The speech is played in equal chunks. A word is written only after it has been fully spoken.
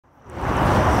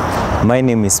My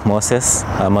name is Moses.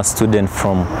 I'm a student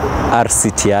from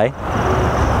RCTI,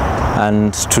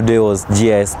 and today was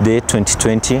Gis Day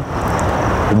 2020.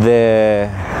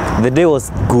 The day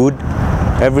was good.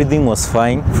 Everything was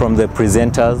fine from the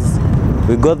presenters.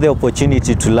 We got the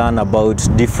opportunity to learn about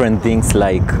different things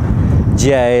like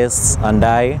GIS and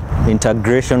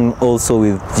integration also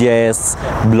with GIS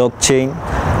blockchain.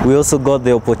 We also got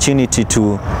the opportunity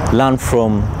to learn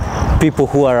from people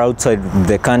who are outside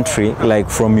the country, like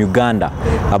from Uganda,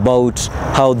 about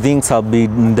how things have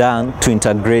been done to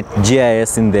integrate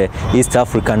GIS in the East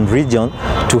African region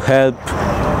to help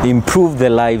improve the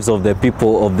lives of the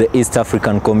people of the East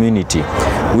African community.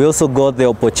 We also got the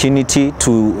opportunity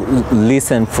to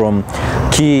listen from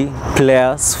key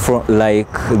players from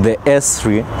like the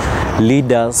S3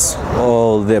 leaders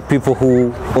or the people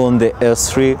who own the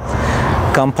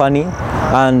S3 company,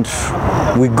 and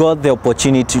we got the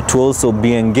opportunity to also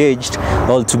be engaged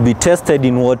or to be tested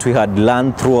in what we had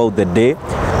learned throughout the day.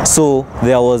 So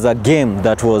there was a game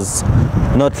that was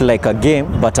not like a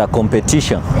game but a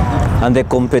competition, and the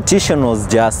competition was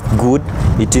just good.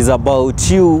 It is about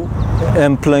you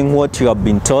employing what you have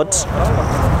been taught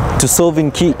to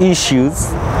solving key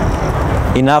issues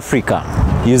in Africa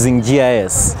using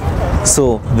GIS.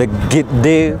 So the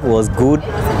day was good.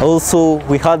 Also,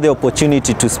 we had the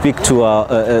opportunity to speak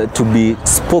to be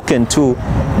spoken to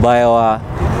by our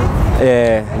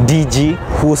DG,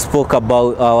 who spoke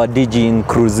about our DG in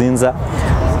Cruzinza,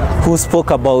 who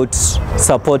spoke about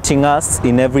supporting us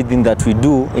in everything that we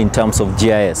do in terms of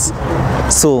GIS.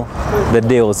 So the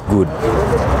day was good.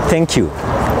 Thank you.